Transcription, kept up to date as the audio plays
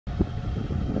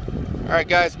Alright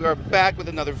guys, we are back with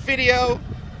another video.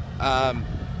 I'm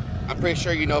pretty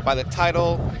sure you know by the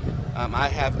title. I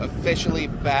have officially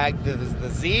bagged the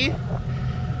Z.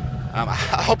 I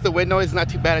hope the wind noise is not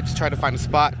too bad. I just tried to find a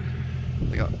spot,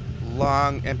 like a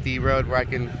long empty road where I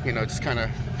can, just kind of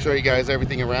show you guys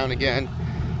everything around again.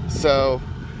 So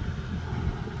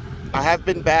I have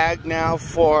been bagged now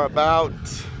for about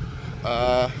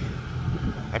I'd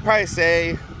probably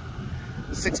say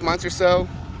 6 months or so.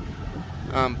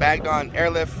 Bagged on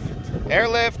airlift,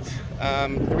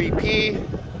 3P,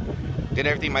 did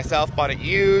everything myself, bought it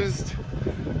used.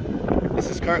 This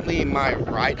is currently my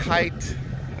ride height.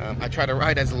 I try to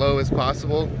ride as low as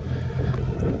possible.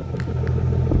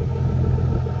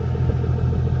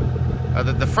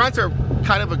 The fronts are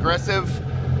kind of aggressive,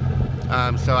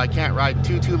 so I can't ride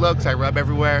too low because I rub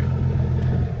everywhere.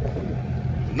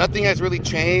 Nothing has really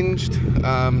changed.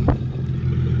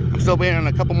 I'm still waiting on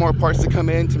a couple more parts to come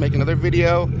in to make another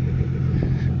video,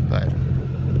 but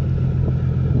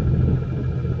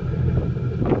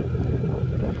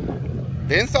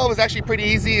the install was actually pretty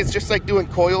easy. It's just like doing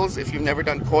coils. If you've never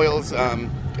done coils,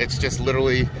 it's just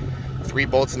literally 3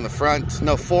 bolts in the front,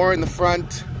 no, 4 in the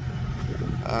front,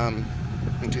 1,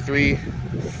 2, 3,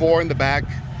 4 in the back,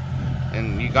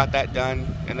 and you got that done.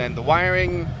 And then the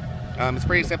wiring, it's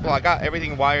pretty simple. I got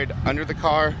everything wired under the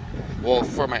car, well,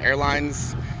 for my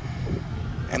airlines.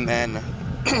 And then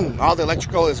all the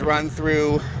electrical is run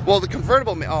through, well, the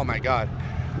convertible, oh my god.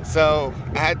 So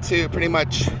I had to pretty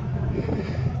much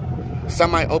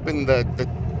semi-open the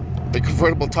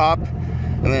convertible top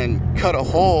and then cut a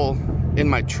hole in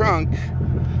my trunk.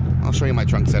 I'll show you my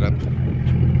trunk setup.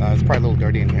 It's probably a little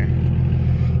dirty in here.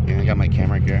 Yeah, I got my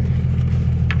camera here.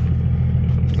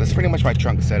 So that's pretty much my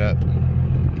trunk setup.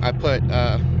 I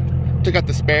took out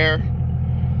the spare,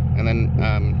 and then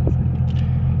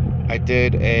I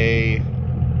did a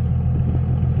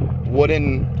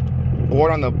wooden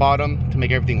board on the bottom to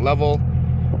make everything level,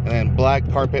 and then black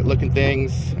carpet looking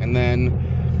things, and then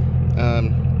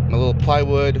a little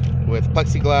plywood with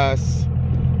plexiglass,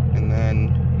 and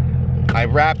then I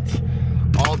wrapped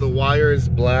all the wires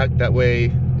black, that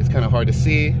way it's kind of hard to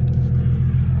see.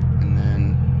 And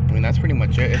then, I mean, that's pretty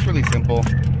much it. It's really simple.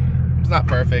 It's not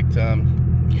perfect,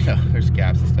 there's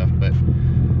gaps and stuff, but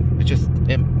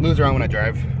it moves around when I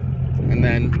drive. And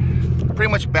then pretty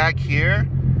much back here,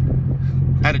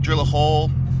 I had to drill a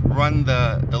hole, run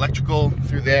the electrical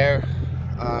through there,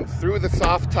 through the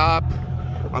soft top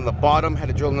on the bottom, had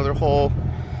to drill another hole,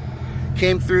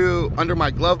 came through under my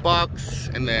glove box,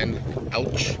 and then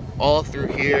ouch, all through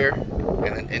here,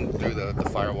 and then in through the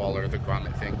firewall or the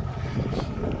grommet thing.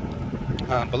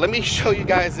 But let me show you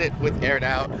guys it with aired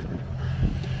out.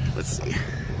 Let's see.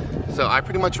 So I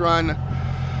pretty much run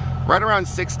right around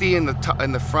 60 in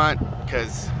the front,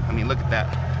 because I mean, look at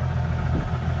that.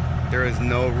 There is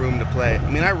no room to play. I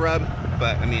mean, I rub,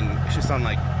 but I mean, it's just on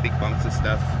like big bumps and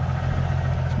stuff.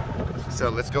 So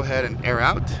let's go ahead and air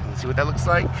out and see what that looks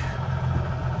like.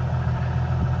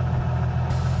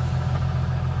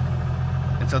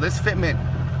 And so this fitment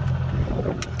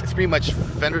is pretty much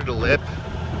fender to lip.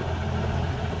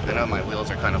 I know my wheels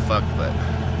are kind of fucked, but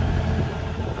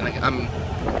let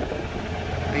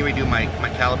me redo my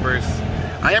calipers.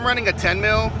 I am running a 10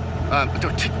 mil,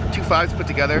 2 5s put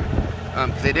together,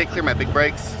 because they did clear my big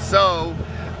brakes. So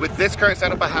with this current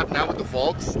setup I have now with the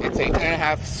Volks, it's a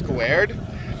 10.5 squared,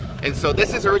 and so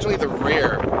this is originally the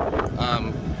rear,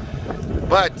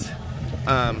 but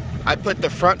I put the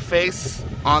front face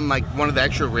on like one of the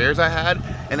extra rears I had,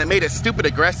 and it made it stupid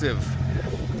aggressive,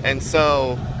 and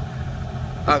so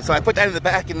I put that in the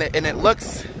back, and it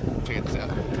looks, check this out,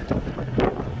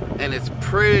 and it's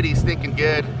pretty stinking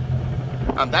good.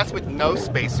 That's with no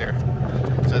spacer,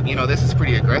 so this is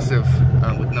pretty aggressive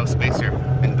with no spacer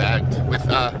and bagged with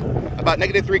about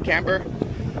 -3 camber.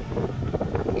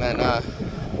 And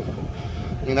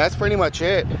then that's pretty much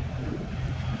it.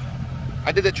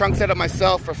 I did the trunk setup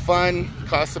myself for fun.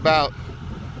 Cost about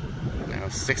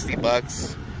 60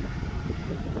 bucks.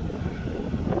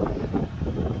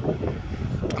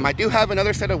 I do have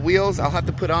another set of wheels I'll have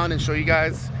to put on and show you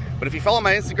guys, but if you follow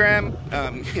my Instagram,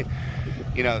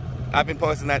 I've been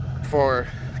posting that for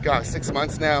 6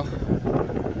 months now.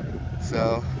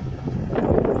 So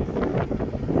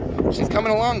she's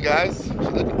coming along, guys.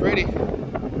 She's looking pretty.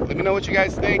 Let me know what you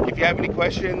guys think. If you have any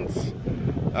questions,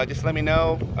 just let me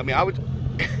know. I mean, I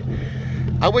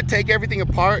would take everything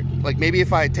apart. Like maybe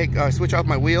if I switch off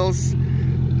my wheels,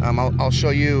 I'll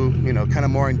show you, kind of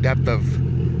more in depth of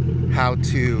how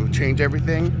to change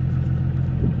everything.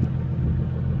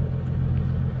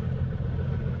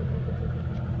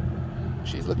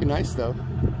 She's looking nice though.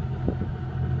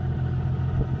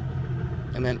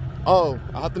 And then, oh,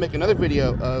 I'll have to make another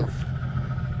video of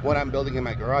what I'm building in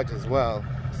my garage as well,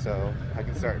 so I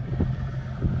can start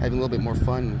having a little bit more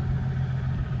fun.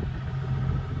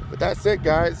 But that's it,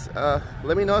 guys.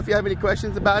 Let me know if you have any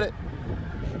questions about it.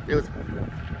 It was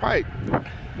probably,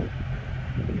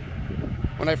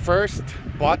 when I first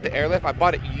bought the airlift, I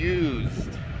bought it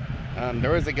used.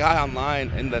 There was a guy online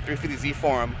in the 350Z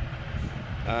forum.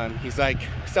 He's like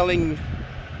selling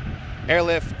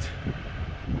airlift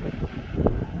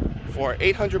for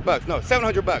 800 bucks, no,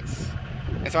 700 bucks.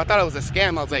 And so I thought it was a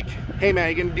scam. I was like, hey man,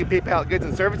 you gonna do PayPal goods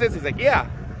and services? He's like, yeah.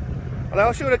 I'm like,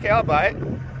 oh shoot, okay, I'll buy it.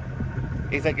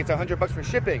 He's like, it's 100 bucks for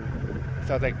shipping.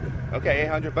 So I was like, okay,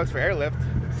 800 bucks for airlift.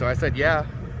 So I said, yeah.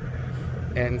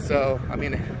 And so, I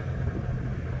mean,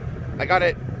 I got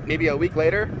it maybe a week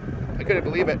later. I couldn't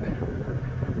believe it.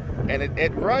 And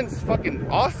it runs fucking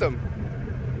awesome.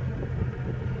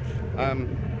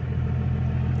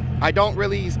 I don't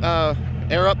really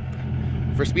air up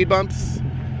for speed bumps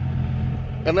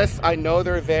unless I know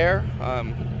they're there.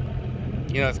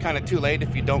 You know, it's kind of too late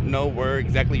if you don't know where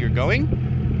exactly you're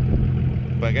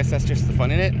going, but I guess that's just the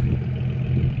fun in it.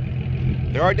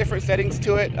 There are different settings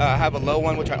to it. I have a low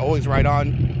one, which I always ride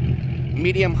on,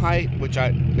 medium height, which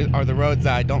are the roads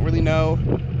that I don't really know,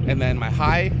 and then my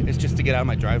high is just to get out of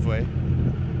my driveway,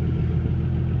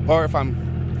 or if I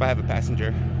have a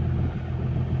passenger.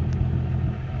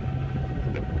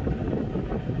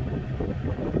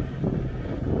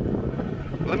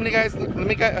 Let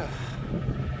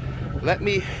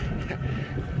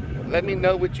me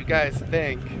know what you guys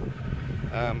think.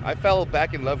 I fell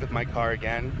back in love with my car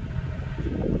again.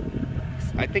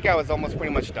 I think I was almost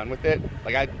pretty much done with it.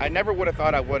 Like I never would have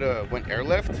thought I would have went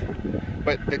airlift,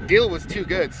 but the deal was too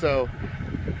good. So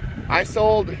I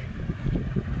sold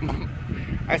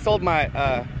my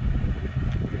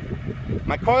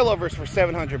my coilovers for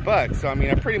 700 bucks. So I mean,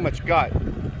 I pretty much got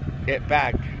it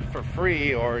back for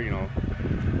free, or you know,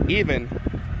 even.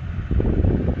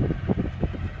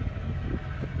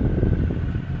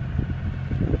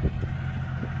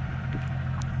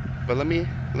 But let me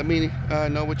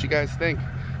know what you guys think.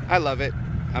 I love it.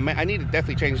 I need to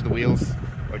definitely change the wheels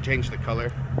or change the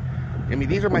color. I mean,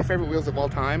 these are my favorite wheels of all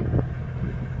time,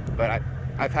 but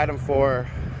I've had them for,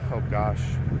 oh gosh,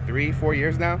 3-4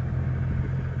 years now.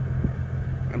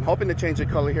 I'm hoping to change the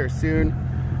color here soon,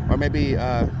 or maybe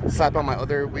slap on my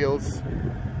other wheels.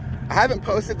 I haven't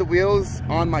posted the wheels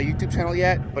on my YouTube channel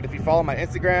yet, but if you follow my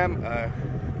Instagram,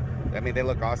 I mean, they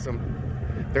look awesome.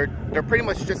 They're pretty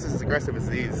much just as aggressive as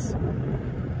these.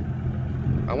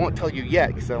 I won't tell you yet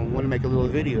because I want to make a little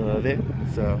video of it.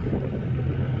 So,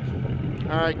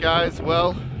 all right, guys.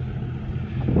 Well,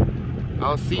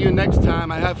 I'll see you next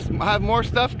time. I have more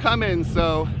stuff coming,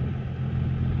 so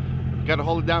gotta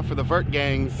hold it down for the vert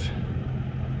gangs.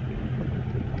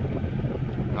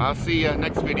 I'll see you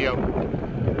next video.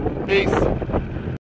 Peace.